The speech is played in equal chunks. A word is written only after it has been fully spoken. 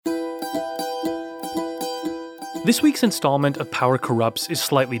This week's installment of Power Corrupts is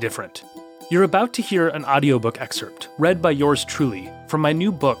slightly different. You're about to hear an audiobook excerpt read by yours truly from my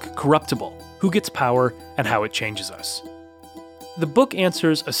new book, Corruptible: Who Gets Power and How It Changes Us. The book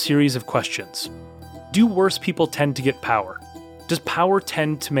answers a series of questions. Do worse people tend to get power? Does power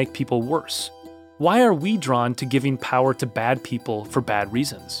tend to make people worse? Why are we drawn to giving power to bad people for bad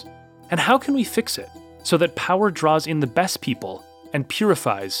reasons? And how can we fix it so that power draws in the best people and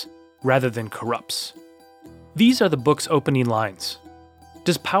purifies rather than corrupts? These are the book's opening lines.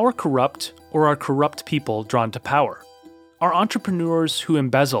 Does power corrupt, or are corrupt people drawn to power? Are entrepreneurs who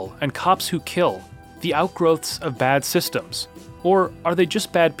embezzle and cops who kill the outgrowths of bad systems, or are they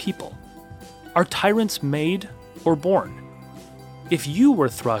just bad people? Are tyrants made or born? If you were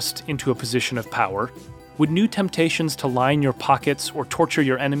thrust into a position of power, would new temptations to line your pockets or torture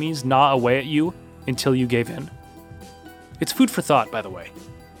your enemies gnaw away at you until you gave in? It's food for thought, by the way.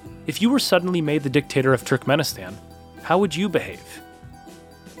 If you were suddenly made the dictator of Turkmenistan, how would you behave?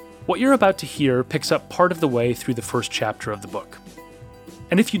 What you're about to hear picks up part of the way through the first chapter of the book.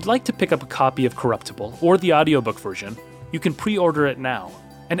 And if you'd like to pick up a copy of Corruptible or the audiobook version, you can pre-order it now.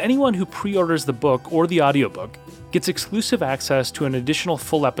 And anyone who pre-orders the book or the audiobook gets exclusive access to an additional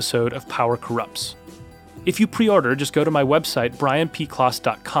full episode of Power Corrupts. If you pre-order, just go to my website,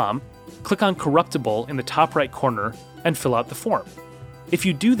 brianpcloss.com, click on Corruptible in the top right corner, and fill out the form. If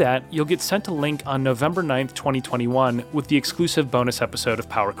you do that, you'll get sent a link on November 9th, 2021 with the exclusive bonus episode of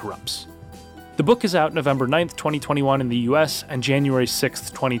Power Corrupts. The book is out November 9th, 2021 in the US and January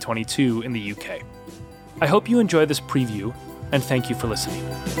 6th, 2022 in the UK. I hope you enjoy this preview, and thank you for listening.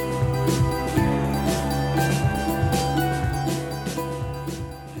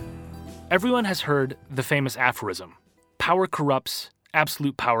 Everyone has heard the famous aphorism, power corrupts,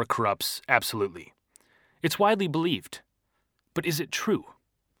 absolute power corrupts absolutely. It's widely believed. But is it true?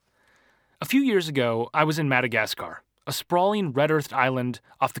 A few years ago, I was in Madagascar, a sprawling red-earthed island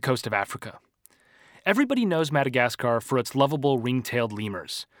off the coast of Africa. Everybody knows Madagascar for its lovable ring-tailed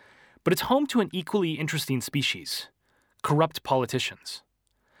lemurs, but it's home to an equally interesting species, corrupt politicians.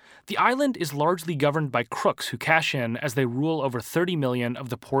 The island is largely governed by crooks who cash in as they rule over 30 million of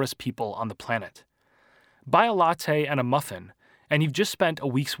the poorest people on the planet. Buy a latte and a muffin, and you've just spent a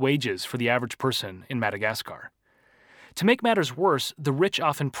week's wages for the average person in Madagascar. To make matters worse, the rich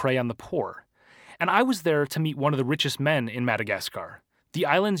often prey on the poor. And I was there to meet one of the richest men in Madagascar, the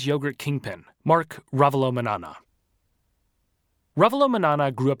island's yogurt kingpin, Mark Ravalomanana.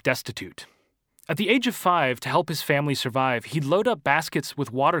 Ravalomanana grew up destitute. At the age of 5, to help his family survive, he'd load up baskets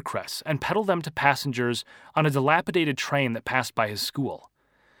with watercress and peddle them to passengers on a dilapidated train that passed by his school.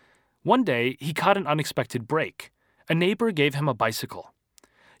 One day, he caught an unexpected break. A neighbor gave him a bicycle.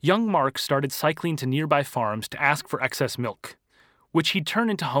 Young Mark started cycling to nearby farms to ask for excess milk, which he'd turn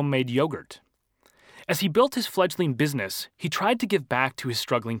into homemade yogurt. As he built his fledgling business, he tried to give back to his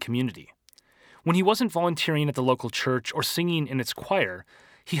struggling community. When he wasn't volunteering at the local church or singing in its choir,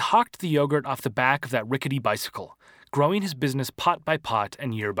 he hawked the yogurt off the back of that rickety bicycle, growing his business pot by pot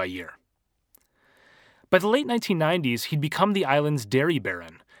and year by year. By the late 1990s, he'd become the island's dairy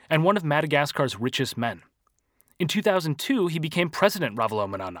baron and one of Madagascar's richest men. In 2002, he became President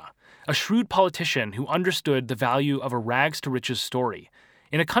Ravalomanana, a shrewd politician who understood the value of a rags-to-riches story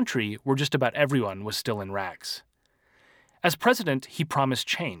in a country where just about everyone was still in rags. As president, he promised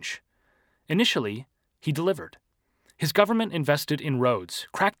change. Initially, he delivered. His government invested in roads,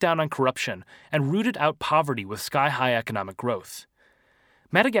 cracked down on corruption, and rooted out poverty with sky-high economic growth.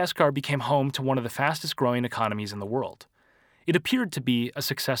 Madagascar became home to one of the fastest-growing economies in the world. It appeared to be a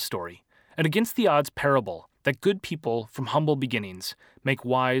success story, an against-the-odds parable that good people from humble beginnings make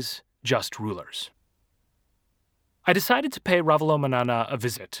wise, just rulers. I decided to pay Ravalomanana a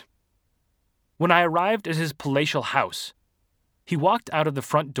visit. When I arrived at his palatial house, he walked out of the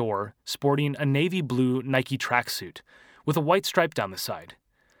front door sporting a navy blue Nike tracksuit with a white stripe down the side.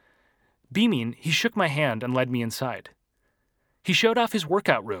 Beaming, he shook my hand and led me inside. He showed off his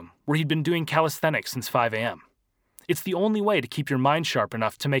workout room, where he'd been doing calisthenics since 5 a.m. It's the only way to keep your mind sharp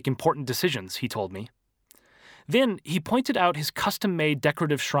enough to make important decisions, he told me. Then he pointed out his custom-made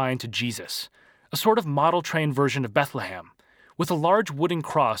decorative shrine to Jesus, a sort of model train version of Bethlehem, with a large wooden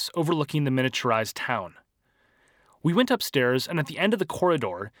cross overlooking the miniaturized town. We went upstairs, and at the end of the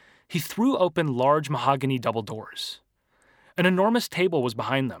corridor, he threw open large mahogany double doors. An enormous table was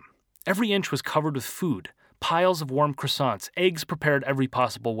behind them. Every inch was covered with food, piles of warm croissants, eggs prepared every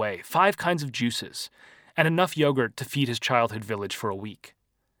possible way, 5 kinds of juices, and enough yogurt to feed his childhood village for a week.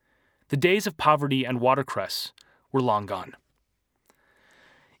 The days of poverty and watercress were long gone.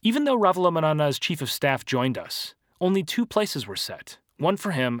 Even though Ravalomanana's chief of staff joined us, only 2 places were set, one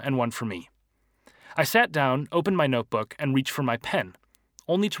for him and one for me. I sat down, opened my notebook, and reached for my pen,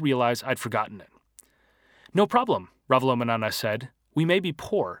 only to realize I'd forgotten it. "No problem," Ravalomanana said. "We may be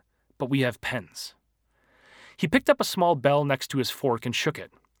poor, but we have pens." He picked up a small bell next to his fork and shook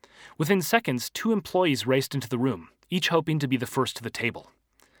it. Within seconds, 2 employees raced into the room, each hoping to be the first to the table.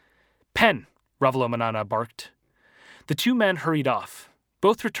 "Pen," Ravalomanana barked. The 2 men hurried off.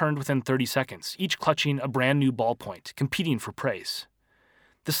 Both returned within 30 seconds, each clutching a brand new ballpoint, competing for praise.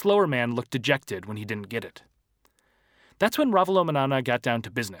 The slower man looked dejected when he didn't get it. That's when Ravalomanana got down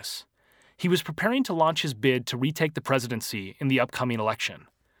to business. He was preparing to launch his bid to retake the presidency in the upcoming election.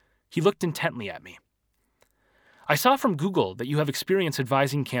 He looked intently at me. "I saw from Google that you have experience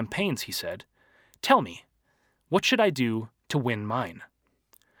advising campaigns," he said. "Tell me, what should I do to win mine?"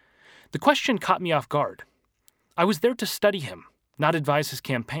 The question caught me off guard. I was there to study him, not advise his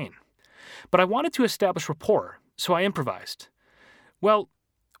campaign. But I wanted to establish rapport, so I improvised. "Well,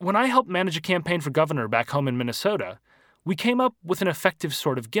 when I helped manage a campaign for governor back home in Minnesota, we came up with an effective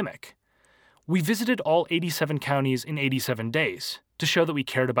sort of gimmick. We visited all 87 counties in 87 days to show that we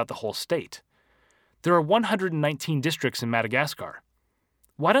cared about the whole state. There are 119 districts in Madagascar.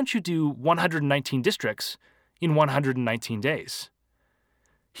 Why don't you do 119 districts in 119 days?"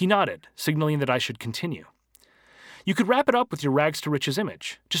 He nodded, signaling that I should continue. "You could wrap it up with your rags to riches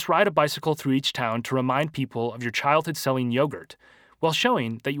image. Just ride a bicycle through each town to remind people of your childhood selling yogurt, while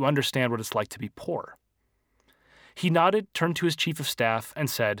showing that you understand what it's like to be poor." He nodded, turned to his chief of staff, and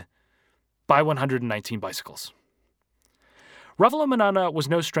said, "Buy 119 bicycles." Ravalomanana was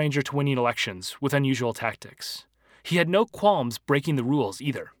no stranger to winning elections with unusual tactics. He had no qualms breaking the rules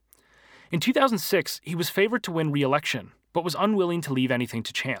either. In 2006, he was favored to win re-election, but was unwilling to leave anything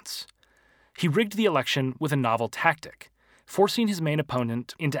to chance. He rigged the election with a novel tactic, forcing his main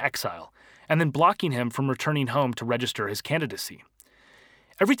opponent into exile, and then blocking him from returning home to register his candidacy.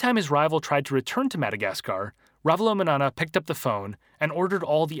 Every time his rival tried to return to Madagascar, Ravalomanana picked up the phone and ordered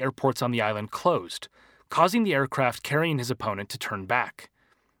all the airports on the island closed, causing the aircraft carrying his opponent to turn back.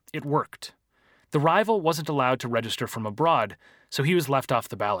 It worked. The rival wasn't allowed to register from abroad, so he was left off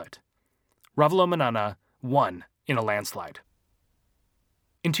the ballot. Ravalomanana won in a landslide.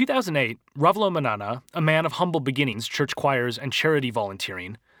 In 2008, Ravalomanana, a man of humble beginnings, church choirs, and charity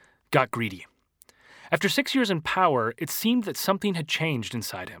volunteering, got greedy. After 6 years in power, it seemed that something had changed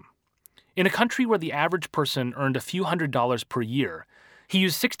inside him. In a country where the average person earned a few $100s per year, he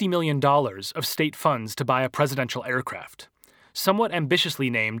used $60 million of state funds to buy a presidential aircraft, somewhat ambitiously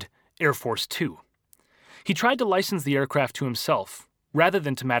named Air Force Two. He tried to license the aircraft to himself, rather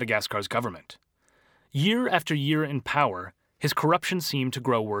than to Madagascar's government. Year after year in power, his corruption seemed to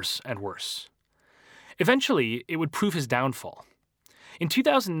grow worse and worse. Eventually, it would prove his downfall. In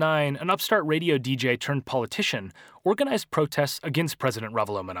 2009, an upstart radio DJ turned politician organized protests against President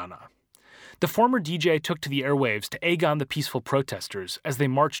Ravalomanana. The former DJ took to the airwaves to egg on the peaceful protesters as they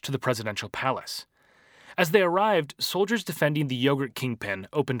marched to the presidential palace. As they arrived, soldiers defending the yogurt kingpin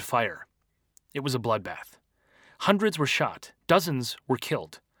opened fire. It was a bloodbath. Hundreds were shot, dozens were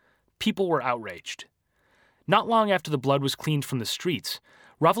killed. People were outraged. Not long after the blood was cleaned from the streets,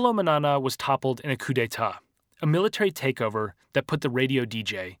 Ravalomanana was toppled in a coup d'etat, a military takeover that put the radio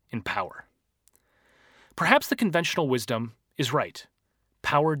DJ in power. Perhaps the conventional wisdom is right.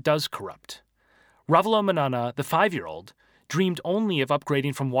 Power does corrupt. Ravalomanana, the 5-year-old, dreamed only of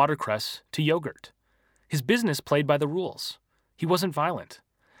upgrading from watercress to yogurt. His business played by the rules. He wasn't violent.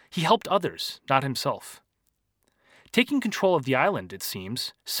 He helped others, not himself. Taking control of the island, it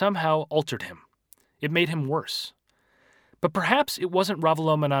seems, somehow altered him. It made him worse. But perhaps it wasn't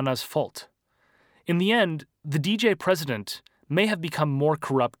Ravalomanana's fault. In the end, the DJ president may have become more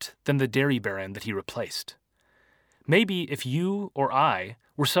corrupt than the dairy baron that he replaced. Maybe if you or I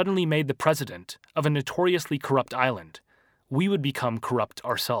were suddenly made the president of a notoriously corrupt island, we would become corrupt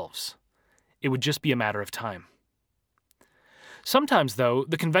ourselves. It would just be a matter of time. Sometimes, though,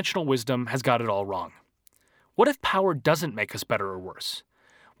 the conventional wisdom has got it all wrong. What if power doesn't make us better or worse?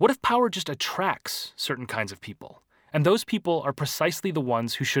 What if power just attracts certain kinds of people, and those people are precisely the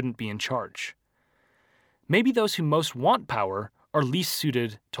ones who shouldn't be in charge? Maybe those who most want power are least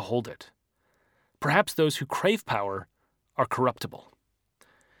suited to hold it. Perhaps those who crave power are corruptible.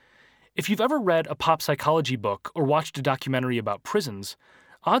 If you've ever read a pop psychology book or watched a documentary about prisons,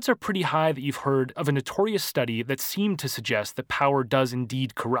 odds are pretty high that you've heard of a notorious study that seemed to suggest that power does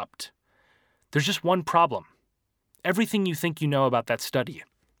indeed corrupt. There's just one problem. Everything you think you know about that study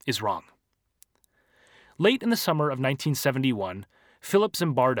is wrong. Late in the summer of 1971, Philip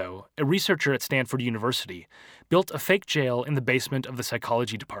Zimbardo, a researcher at Stanford University, built a fake jail in the basement of the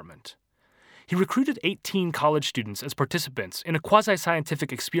psychology department. He recruited 18 college students as participants in a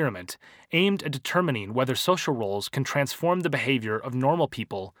quasi-scientific experiment aimed at determining whether social roles can transform the behavior of normal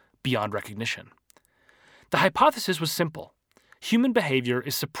people beyond recognition. The hypothesis was simple. Human behavior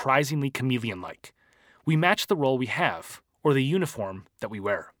is surprisingly chameleon-like. We match the role we have, or the uniform that we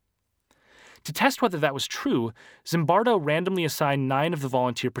wear. To test whether that was true, Zimbardo randomly assigned 9 of the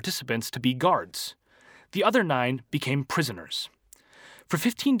volunteer participants to be guards. The other 9 became prisoners. For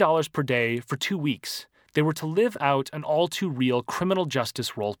 $15 per day for 2 weeks, they were to live out an all-too-real criminal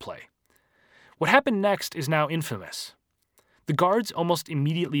justice role-play. What happened next is now infamous. The guards almost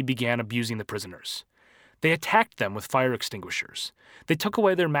immediately began abusing the prisoners. They attacked them with fire extinguishers. They took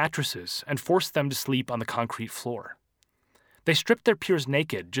away their mattresses and forced them to sleep on the concrete floor. They stripped their peers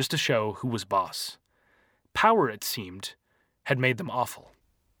naked just to show who was boss. Power, it seemed, had made them awful.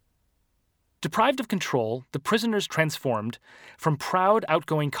 Deprived of control, the prisoners transformed from proud,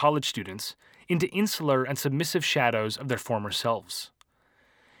 outgoing college students into insular and submissive shadows of their former selves.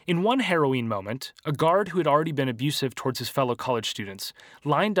 In one harrowing moment, a guard who had already been abusive towards his fellow college students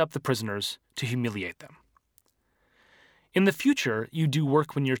lined up the prisoners to humiliate them. "In the future, you do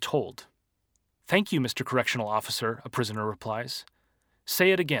work when you're told." "Thank you, Mr. Correctional Officer," a prisoner replies. "Say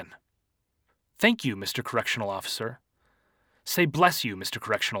it again." "Thank you, Mr. Correctional Officer." "Say bless you, Mr.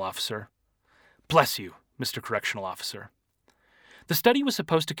 Correctional Officer." "Bless you, Mr. Correctional Officer." The study was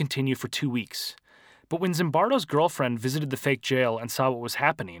supposed to continue for 2 weeks, but when Zimbardo's girlfriend visited the fake jail and saw what was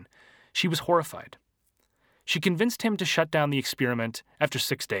happening, she was horrified. She convinced him to shut down the experiment after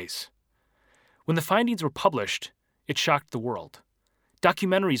 6 days. When the findings were published, it shocked the world.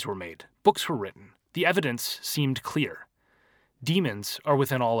 Documentaries were made, books were written, the evidence seemed clear. Demons are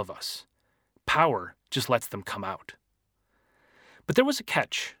within all of us. Power just lets them come out. But there was a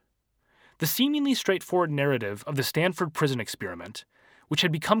catch. The seemingly straightforward narrative of the Stanford prison experiment, which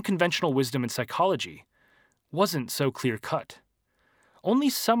had become conventional wisdom in psychology, wasn't so clear-cut. Only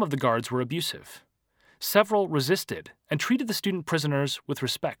some of the guards were abusive. Several resisted and treated the student prisoners with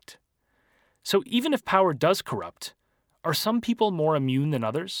respect. So even if power does corrupt, are some people more immune than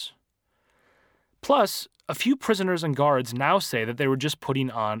others? Plus, a few prisoners and guards now say that they were just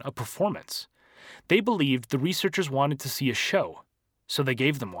putting on a performance. They believed the researchers wanted to see a show, so they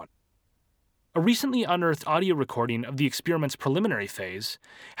gave them one. A recently unearthed audio recording of the experiment's preliminary phase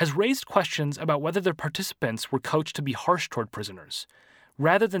has raised questions about whether the participants were coached to be harsh toward prisoners,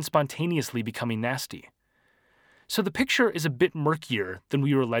 rather than spontaneously becoming nasty. So the picture is a bit murkier than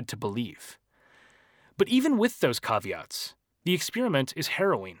we were led to believe. But even with those caveats, the experiment is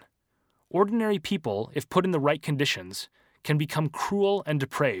harrowing. Ordinary people, if put in the right conditions, can become cruel and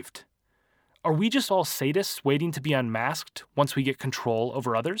depraved. Are we just all sadists waiting to be unmasked once we get control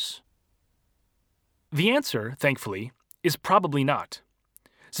over others? The answer, thankfully, is probably not.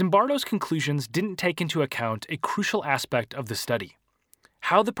 Zimbardo's conclusions didn't take into account a crucial aspect of the study: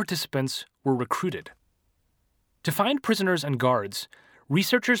 how the participants were recruited. To find prisoners and guards,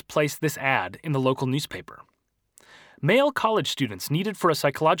 researchers placed this ad in the local newspaper. Male college students needed for a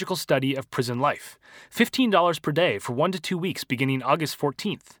psychological study of prison life, $15 per day for 1 to 2 weeks beginning August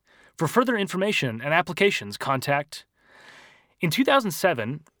 14th. For further information and applications, contact. In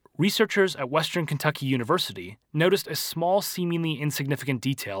 2007, researchers at Western Kentucky University noticed a small, seemingly insignificant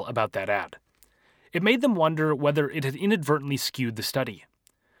detail about that ad. It made them wonder whether it had inadvertently skewed the study.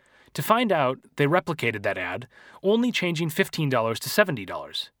 To find out, they replicated that ad, only changing $15 to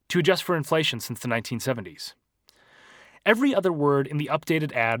 $70 to adjust for inflation since the 1970s. Every other word in the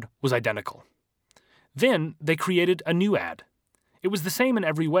updated ad was identical. Then they created a new ad. It was the same in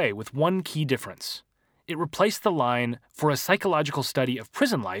every way, with one key difference. It replaced the line, "for a psychological study of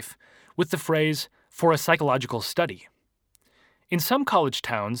prison life," with the phrase, "for a psychological study." In some college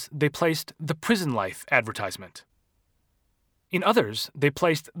towns, they placed the prison life advertisement. In others, they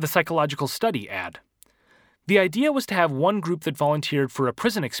placed the psychological study ad. The idea was to have one group that volunteered for a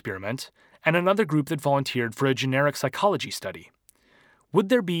prison experiment and another group that volunteered for a generic psychology study. Would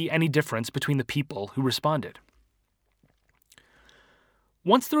there be any difference between the people who responded?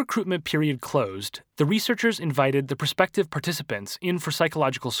 Once the recruitment period closed, the researchers invited the prospective participants in for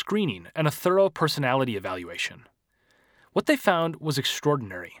psychological screening and a thorough personality evaluation. What they found was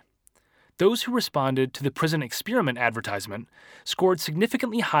extraordinary. Those who responded to the prison experiment advertisement scored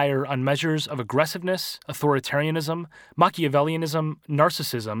significantly higher on measures of aggressiveness, authoritarianism, Machiavellianism,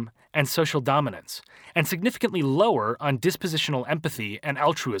 narcissism, and social dominance, and significantly lower on dispositional empathy and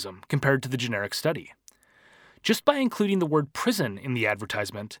altruism compared to the generic study. Just by including the word prison in the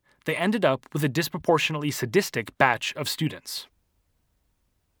advertisement, they ended up with a disproportionately sadistic batch of students.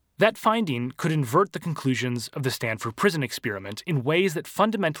 That finding could invert the conclusions of the Stanford Prison Experiment in ways that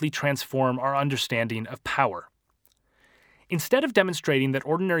fundamentally transform our understanding of power. Instead of demonstrating that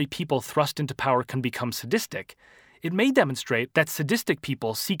ordinary people thrust into power can become sadistic, it may demonstrate that sadistic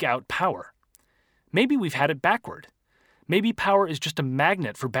people seek out power. Maybe we've had it backward. Maybe power is just a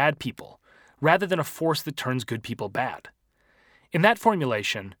magnet for bad people, rather than a force that turns good people bad. In that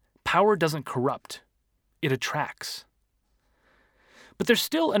formulation, power doesn't corrupt. It attracts. But there's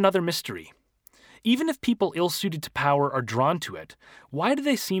still another mystery. Even if people ill-suited to power are drawn to it, why do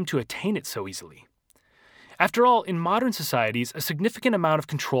they seem to attain it so easily? After all, in modern societies, a significant amount of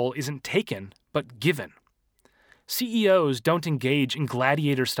control isn't taken, but given. CEOs don't engage in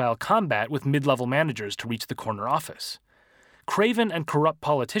gladiator-style combat with mid-level managers to reach the corner office. Craven and corrupt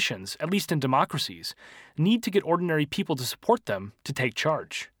politicians, at least in democracies, need to get ordinary people to support them to take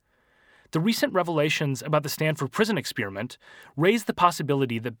charge. The recent revelations about the Stanford Prison Experiment raise the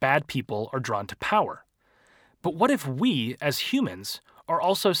possibility that bad people are drawn to power. But what if we, as humans, are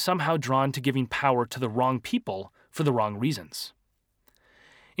also somehow drawn to giving power to the wrong people for the wrong reasons?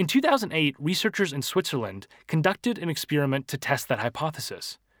 In 2008, researchers in Switzerland conducted an experiment to test that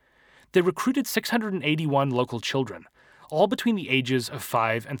hypothesis. They recruited 681 local children, all between the ages of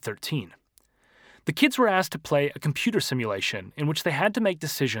 5 and 13. The kids were asked to play a computer simulation in which they had to make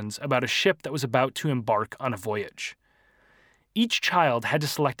decisions about a ship that was about to embark on a voyage. Each child had to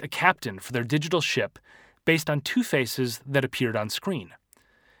select a captain for their digital ship based on two faces that appeared on screen.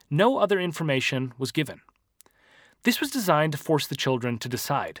 No other information was given. This was designed to force the children to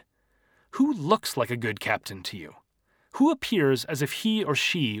decide. Who looks like a good captain to you? Who appears as if he or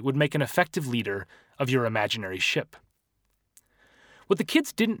she would make an effective leader of your imaginary ship? What the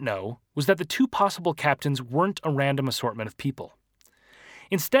kids didn't know was that the two possible captains weren't a random assortment of people.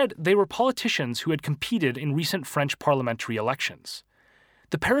 Instead, they were politicians who had competed in recent French parliamentary elections.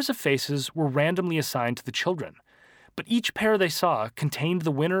 The pairs of faces were randomly assigned to the children, but each pair they saw contained the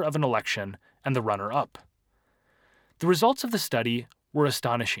winner of an election and the runner-up. The results of the study were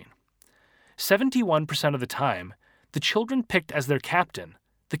astonishing. 71% of the time, the children picked as their captain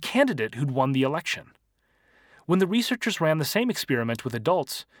the candidate who'd won the election. When the researchers ran the same experiment with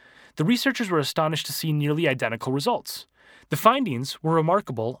adults, the researchers were astonished to see nearly identical results. The findings were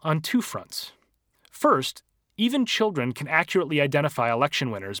remarkable on two fronts. First, even children can accurately identify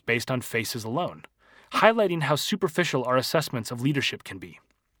election winners based on faces alone, highlighting how superficial our assessments of leadership can be.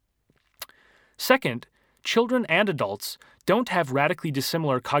 Second, children and adults don't have radically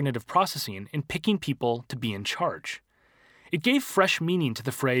dissimilar cognitive processing in picking people to be in charge. It gave fresh meaning to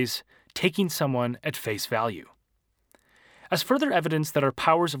the phrase, taking someone at face value. As further evidence that our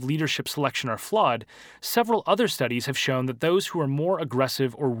powers of leadership selection are flawed, several other studies have shown that those who are more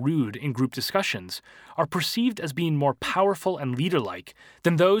aggressive or rude in group discussions are perceived as being more powerful and leader-like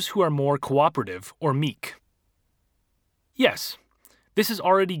than those who are more cooperative or meek. Yes, this is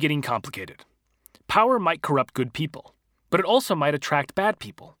already getting complicated. Power might corrupt good people, but it also might attract bad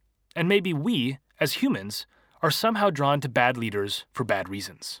people, and maybe we, as humans, are somehow drawn to bad leaders for bad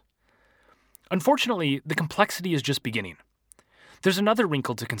reasons. Unfortunately, the complexity is just beginning. There's another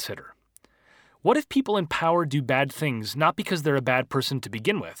wrinkle to consider. What if people in power do bad things not because they're a bad person to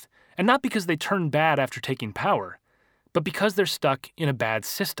begin with, and not because they turn bad after taking power, but because they're stuck in a bad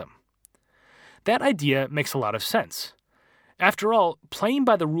system? That idea makes a lot of sense. After all, playing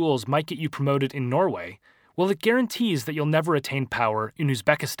by the rules might get you promoted in Norway, while it guarantees that you'll never attain power in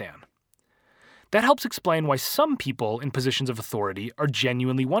Uzbekistan. That helps explain why some people in positions of authority are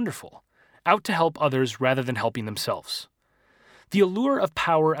genuinely wonderful, out to help others rather than helping themselves. The allure of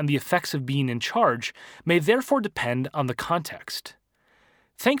power and the effects of being in charge may therefore depend on the context.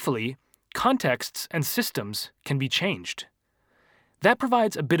 Thankfully, contexts and systems can be changed. That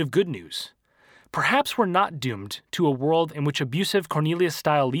provides a bit of good news. Perhaps we're not doomed to a world in which abusive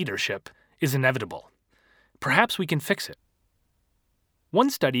Cornelius-style leadership is inevitable. Perhaps we can fix it. One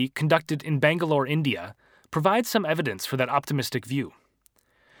study conducted in Bangalore, India, provides some evidence for that optimistic view.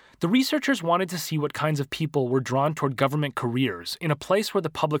 The researchers wanted to see what kinds of people were drawn toward government careers in a place where the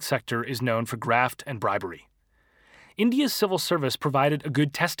public sector is known for graft and bribery. India's civil service provided a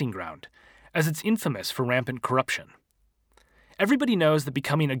good testing ground, as it's infamous for rampant corruption. Everybody knows that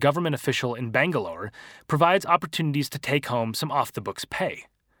becoming a government official in Bangalore provides opportunities to take home some off-the-books pay.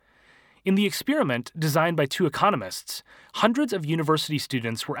 In the experiment, designed by two economists, hundreds of university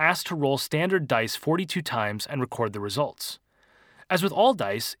students were asked to roll standard dice 42 times and record the results. As with all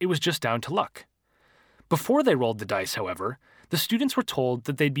dice, it was just down to luck. Before they rolled the dice, however, the students were told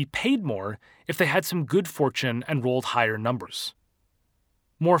that they'd be paid more if they had some good fortune and rolled higher numbers.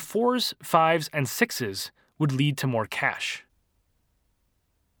 More 4s, 5s, and 6s would lead to more cash.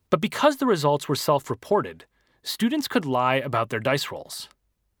 But because the results were self-reported, students could lie about their dice rolls.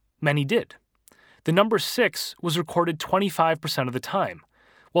 Many did. The number 6 was recorded 25% of the time,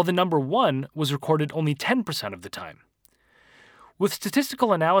 while the number 1 was recorded only 10% of the time. With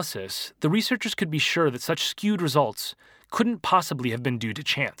statistical analysis, the researchers could be sure that such skewed results couldn't possibly have been due to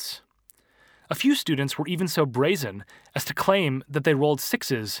chance. A few students were even so brazen as to claim that they rolled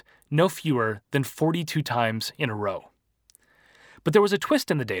 6s no fewer than 42 times in a row. But there was a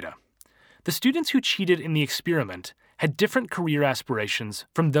twist in the data. The students who cheated in the experiment had different career aspirations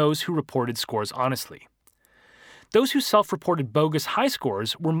from those who reported scores honestly. Those who self-reported bogus high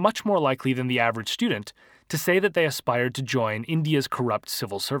scores were much more likely than the average student to say that they aspired to join India's corrupt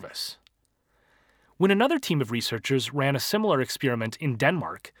civil service. When another team of researchers ran a similar experiment in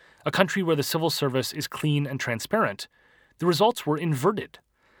Denmark, a country where the civil service is clean and transparent, the results were inverted.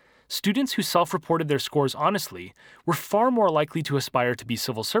 Students who self-reported their scores honestly were far more likely to aspire to be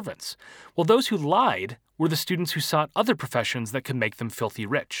civil servants, while those who lied were the students who sought other professions that could make them filthy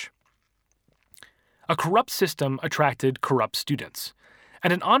rich. A corrupt system attracted corrupt students,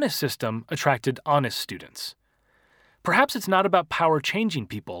 and an honest system attracted honest students. Perhaps it's not about power changing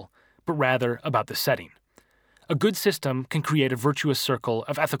people, but rather about the setting. A good system can create a virtuous circle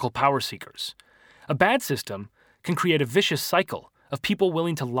of ethical power seekers. A bad system can create a vicious cycle of people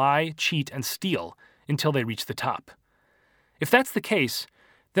willing to lie, cheat, and steal until they reach the top. If that's the case,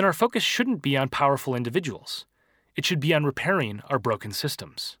 then our focus shouldn't be on powerful individuals. It should be on repairing our broken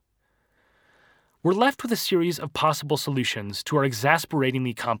systems. We're left with a series of possible solutions to our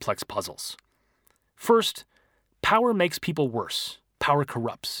exasperatingly complex puzzles. First, power makes people worse. Power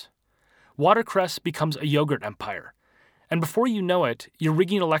corrupts. Watercress becomes a yogurt empire, and before you know it, you're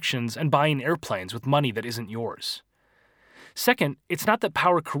rigging elections and buying airplanes with money that isn't yours. Second, it's not that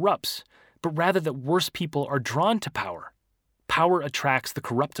power corrupts, but rather that worse people are drawn to power. Power attracts the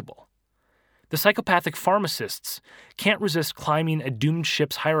corruptible. The psychopathic pharmacists can't resist climbing a doomed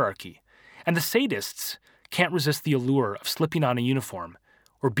ship's hierarchy, and the sadists can't resist the allure of slipping on a uniform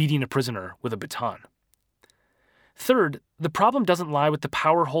or beating a prisoner with a baton. Third, the problem doesn't lie with the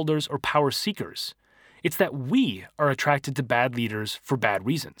power holders or power seekers. It's that we are attracted to bad leaders for bad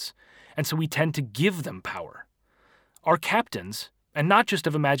reasons, and so we tend to give them power. Our captains, and not just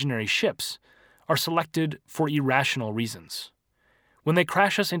of imaginary ships, are selected for irrational reasons. When they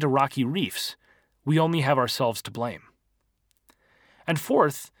crash us into rocky reefs, we only have ourselves to blame. And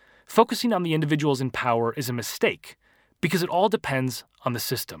fourth, focusing on the individuals in power is a mistake, because it all depends on the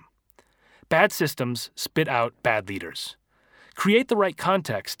system. Bad systems spit out bad leaders. Create the right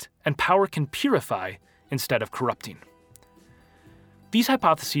context, and power can purify instead of corrupting. These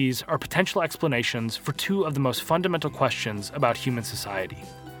hypotheses are potential explanations for two of the most fundamental questions about human society.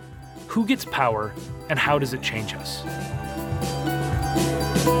 Who gets power, and how does it change us?